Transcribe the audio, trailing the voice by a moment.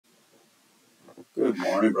Good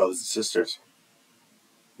morning, brothers and sisters.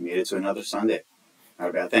 We made it to another Sunday.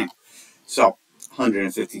 Not a bad thing. So,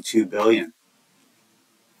 152 billion.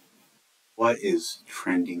 What is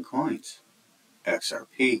trending coins?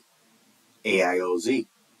 XRP, AIOZ,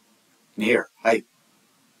 NEAR, HYPE,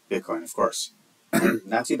 Bitcoin, of course.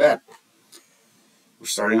 Not too bad. We're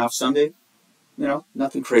starting off Sunday.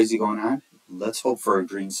 Nothing crazy going on. Let's hope for a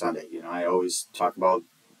green Sunday. I always talk about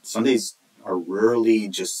Sundays are rarely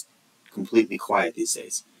just completely quiet these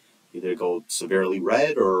days. Either go severely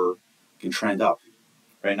red or can trend up.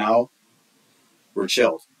 Right now, we're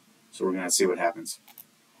chilled. So we're going to see what happens.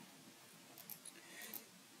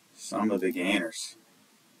 Some of the gainers.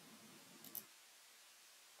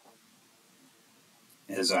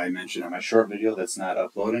 As I mentioned on my short video that's not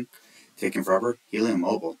uploading, taking forever, Helium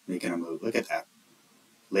Mobile making a move. Look at that.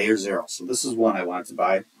 Layer 0. So this is one I wanted to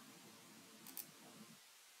buy.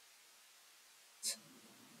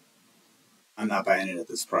 I'm not buying it at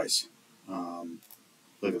this price.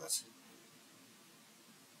 Look at this.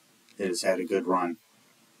 It has had a good run.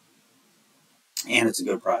 And it's a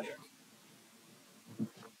good project.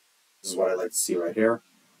 This is what I like to see right here.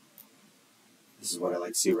 This is what I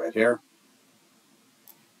like to see right here.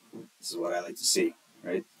 This is what I like to see,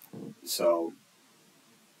 right? So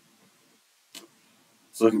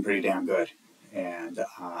it's looking pretty damn good. And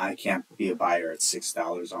I can't be a buyer at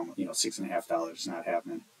 $6, almost, $6.50, not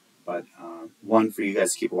happening. But one for you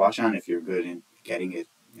guys to keep a watch on if you're good in getting it,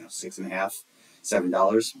 $6.50,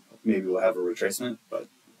 $7. Maybe we'll have a retracement, but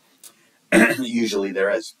usually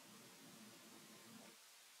there is.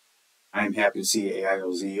 I'm happy to see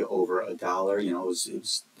AIOZ over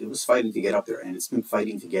 $1. It was fighting to get up there, and it's been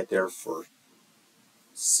fighting to get there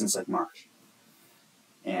since like March.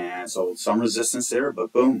 And so some resistance there,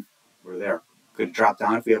 but boom, we're there. Could drop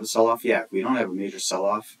down if we have a sell-off. Yeah, if we don't have a major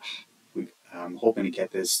sell-off, I'm hoping to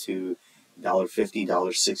get this to $1.50,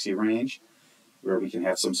 $1.60 range, where we can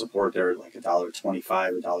have some support there, like $1.25,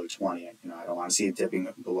 $1.20. I don't want to see it dipping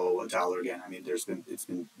below $1 again. I mean, it's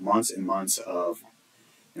been months and months of,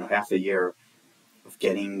 half a year of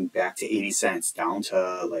getting back to 80 cents, down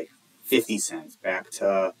to like 50 cents, back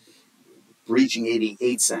to reaching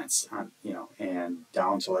 88 cents, and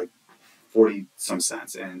down to like 40 some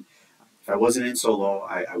cents. And if I wasn't in so low,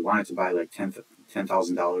 I wanted to buy like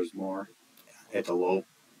 $10,000 more at the low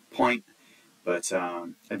point, but I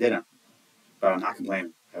didn't. But I'm not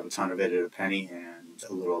complaining. I have a ton of it at a penny and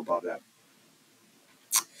a little above that.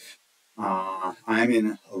 I'm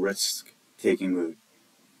in a risk-taking mood.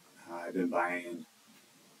 I've been buying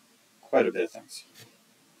quite a bit of things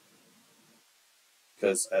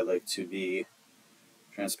because I like to be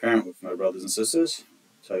transparent with my brothers and sisters.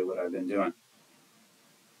 Tell you what I've been doing.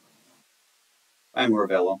 I'm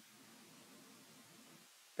Morvello.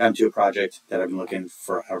 Got into a project that I've been looking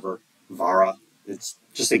forever. Vara. It's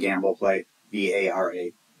just a gamble play.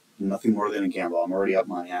 VARA. Nothing more than a gamble. I'm already up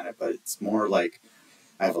money on it, but it's more like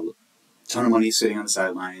I have a ton of money sitting on the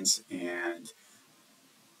sidelines, and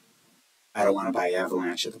I don't want to buy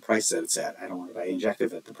Avalanche at the price that it's at. I don't want to buy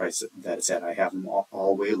Injective at the price that it's at. I have them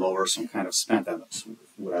all way lower, so I'm kind of spent on those.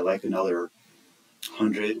 Would I like another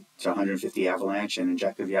 100 to 150 Avalanche and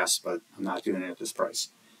Injective? Yes, but I'm not doing it at this price.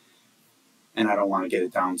 And I don't want to get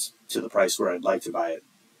it down to the price where I'd like to buy it.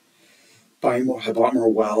 I bought more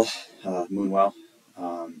Moonwell.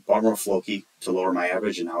 Bought more Floki to lower my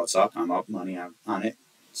average, and now it's up. I'm up money on it.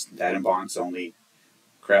 That and bonds, only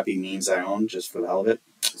crappy memes I own just for the hell of it.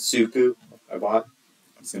 Suku, I bought.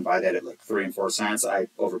 I was going to buy that at like 3 and 4 cents. I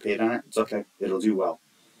overpaid on it. It's okay. It'll do well.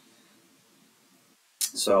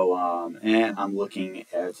 So, and I'm looking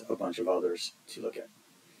at a bunch of others to look at,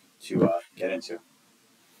 to get into.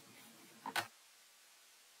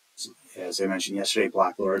 As I mentioned yesterday,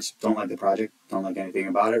 Black Lords, don't like the project, don't like anything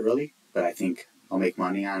about it really, but I think I'll make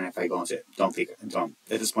money on it if I go into it.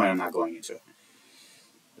 At this point, I'm not going into it.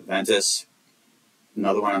 Ventus,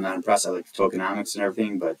 another one I'm not impressed. I like the tokenomics and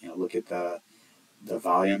everything, but look at the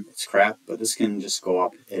volume. It's crap, but this can just go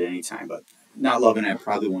up at any time. But not loving it.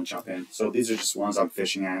 Probably won't jump in. So these are just ones I'm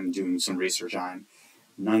fishing on, doing some research on.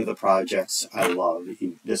 None of the projects I love.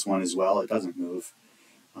 This one as well. It doesn't move.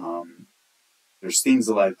 There's things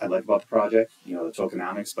that I like about the project, the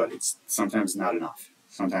tokenomics, but it's sometimes not enough.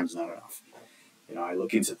 Sometimes not enough. I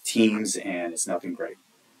look into the teams, and it's nothing great.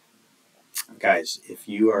 Guys, if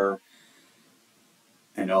you are,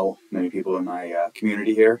 I know many people in my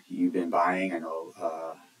community here, you've been buying, I know,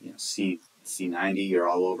 C90, you're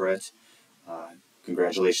all over it.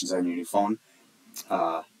 Congratulations on your new phone.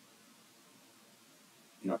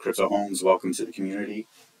 Crypto Homes, welcome to the community.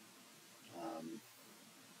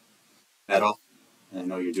 Metal, I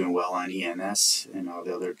know you're doing well on ENS and all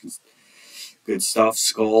the other Good stuff.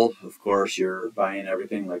 Skull, of course, you're buying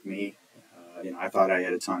everything like me. I thought I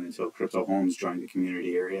had a ton until Crypto Homes joined the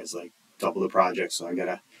community area. It's like double the project, so I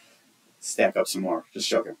gotta stack up some more. Just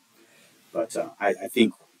joking. But I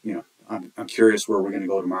think I'm curious where we're gonna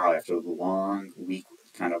go tomorrow after the long week,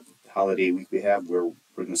 kind of holiday week we have. Where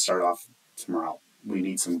we're gonna start off tomorrow. We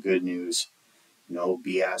need some good news. No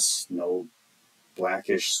BS. No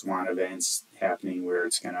blackish swan events happening where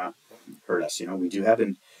it's gonna hurt us. We do have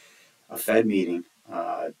a Fed meeting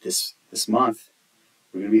this month.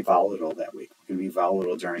 We're going to be volatile that week. We're going to be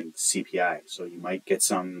volatile during CPI, so you might get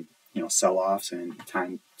some sell-offs and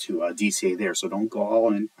time to DCA there. So don't go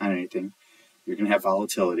all in on anything. You're going to have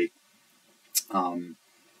volatility. We're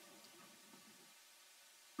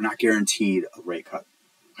not guaranteed a rate cut.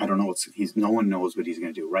 I don't know no one knows what he's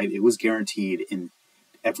going to do, right? It was guaranteed in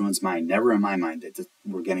everyone's mind, never in my mind, that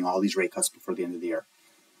we're getting all these rate cuts before the end of the year.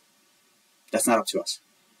 That's not up to us,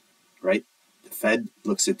 right? The Fed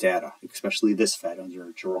looks at data, especially this Fed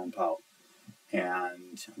under Jerome Powell.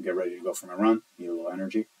 And I'm getting ready to go for my run. Need a little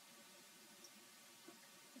energy.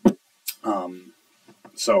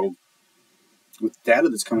 So with data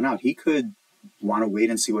that's coming out, he could want to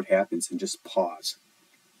wait and see what happens and just pause.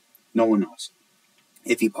 No one knows.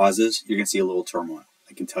 If he pauses, you're going to see a little turmoil.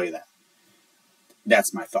 I can tell you that.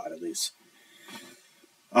 That's my thought, at least.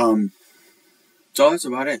 So that's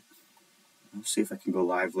about it. I'll see if I can go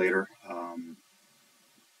live later.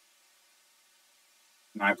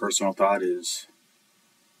 My personal thought is,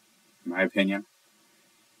 in my opinion,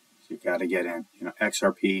 you got to get in.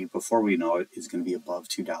 XRP, before we know it, is going to be above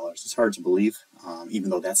 $2. It's hard to believe, even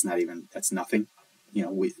though that's nothing.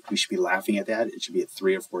 We should be laughing at that. It should be at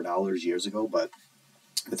 $3 or $4 years ago, but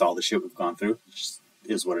with all the shit we've gone through, it just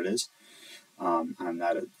is what it is. I'm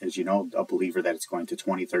not, as you know, a believer that it's going to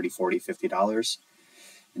 $20, $30, $40, $50,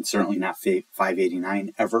 and certainly not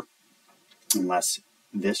 $5.89 ever, unless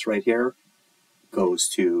this right here goes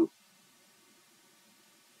to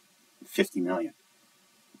 50 million,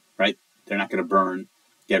 right? They're not going to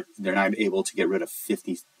they're not able to get rid of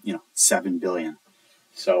 7 billion.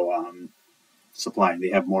 So supply, they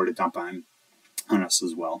have more to dump on us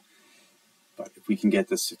as well. But if we can get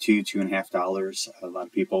this to $2.50, a lot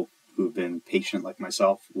of people who've been patient like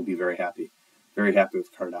myself will be very happy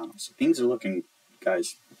with Cardano. So things are looking,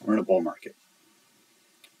 guys, we're in a bull market.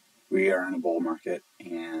 We are in a bull market,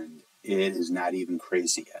 and it is not even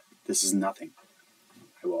crazy yet. This is nothing.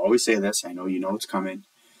 I will always say this. I know you know it's coming,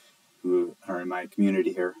 who are in my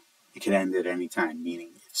community here. It could end at any time,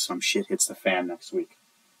 meaning if some shit hits the fan next week,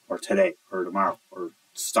 or today, or tomorrow, or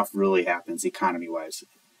stuff really happens economy-wise,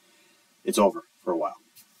 it's over for a while.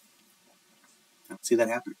 I don't see that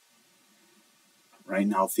happen. Right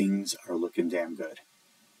now, things are looking damn good.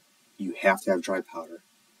 You have to have dry powder.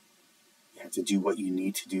 You have to do what you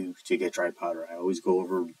need to do to get dry powder. I always go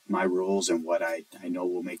over my rules and what I know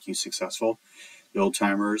will make you successful. The old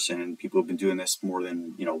timers and people who have been doing this more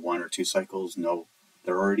than 1 or 2 cycles know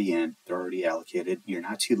they're already in. They're already allocated. You're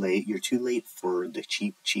not too late. You're too late for the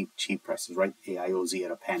cheap prices, right? AIOZ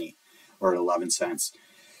at a penny or at 11 cents.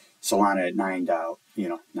 Solana at $9,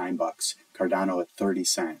 Cardano at 30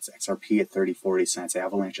 cents, XRP at 30, 40 cents,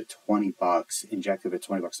 Avalanche at $20, Injective at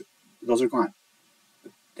 $20. Those are gone.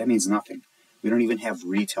 That means nothing. We don't even have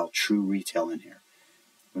true retail in here.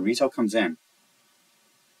 When retail comes in,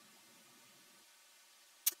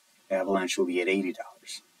 Avalanche will be at $80.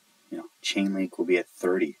 Chainlink will be at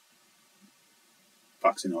 $30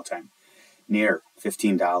 in no time. Near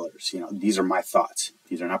 $15. These are my thoughts.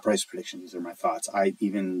 These are not price predictions. These are my thoughts. I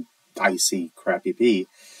see Crappy P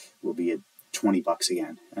will be at $20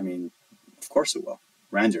 again. I mean, of course it will.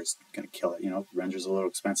 Render's going to kill it. Render's a little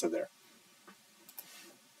expensive there.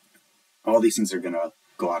 All these things are going to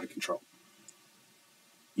go out of control.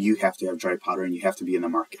 You have to have dry powder and you have to be in the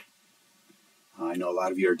market. I know a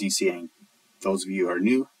lot of you are DCAing. Those of you who are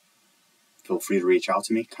new, feel free to reach out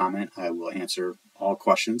to me, comment. I will answer all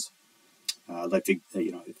questions. I'd like to,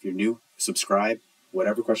 if you're new, subscribe.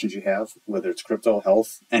 Whatever questions you have, whether it's crypto,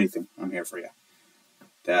 health, anything, I'm here for you.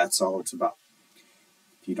 That's all it's about.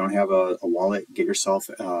 If you don't have a wallet, get yourself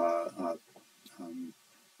a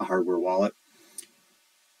hardware wallet.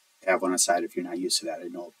 Have one aside if you're not used to that. I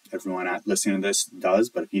know everyone listening to this does,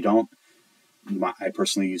 but if you don't, I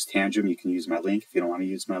personally use Tangem. You can use my link. If you don't want to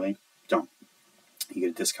use my link, don't. You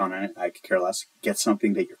get a discount on it. I could care less. Get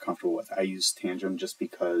something that you're comfortable with. I use Tangem just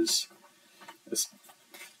because this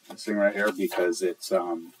thing right here, because it's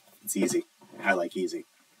easy. I like easy.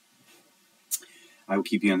 I will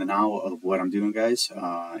keep you in the know of what I'm doing, guys,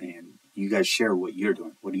 and you guys share what you're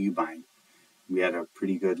doing. What are you buying? We had a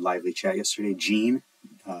pretty good lively chat yesterday. Gene,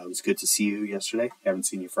 it was good to see you yesterday. Haven't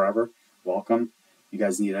seen you forever. welcome. You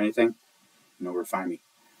guys need anything, you know where to find me.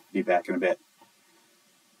 Be back in a bit.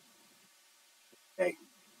 Hey.